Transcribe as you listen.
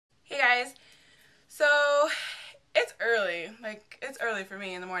So it's early. Like, it's early for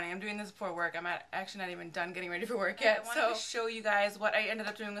me in the morning. I'm doing this before work. Actually not even done getting ready for work yet. I wanted to show you guys what I ended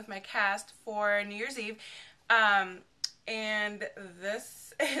up doing with my cast for New Year's Eve. And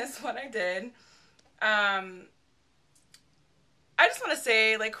this is what I did. I just want to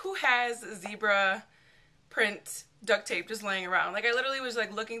say, like, who has zebra print duct tape just laying around? Like, I literally was,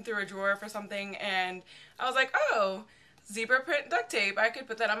 like, looking through a drawer for something, and I was like, oh, zebra print duct tape. I could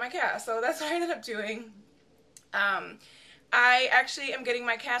put that on my cast. So that's what I ended up doing. I actually am getting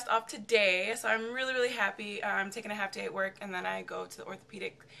my cast off today, so I'm really, really happy. I'm taking a half day at work, and then I go to the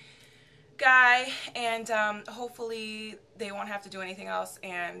orthopedic guy, and hopefully they won't have to do anything else,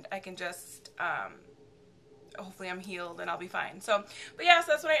 and I can just, hopefully I'm healed and I'll be fine. So, but yeah,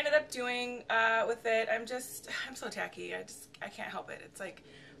 so that's what I ended up doing with it. I'm so tacky. I can't help it. It's like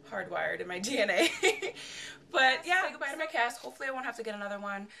hardwired in my DNA. But yeah, say goodbye to my cast. Hopefully I won't have to get another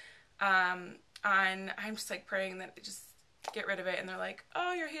one. I'm just like praying that it just get rid of it and they're like,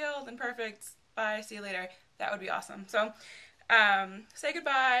 oh, you're healed and perfect, bye, see you later. That would be awesome. So say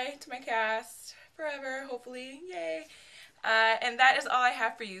goodbye to my cast forever, hopefully, yay. And that is all I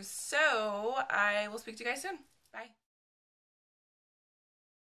have for you, so I will speak to you guys soon. Bye.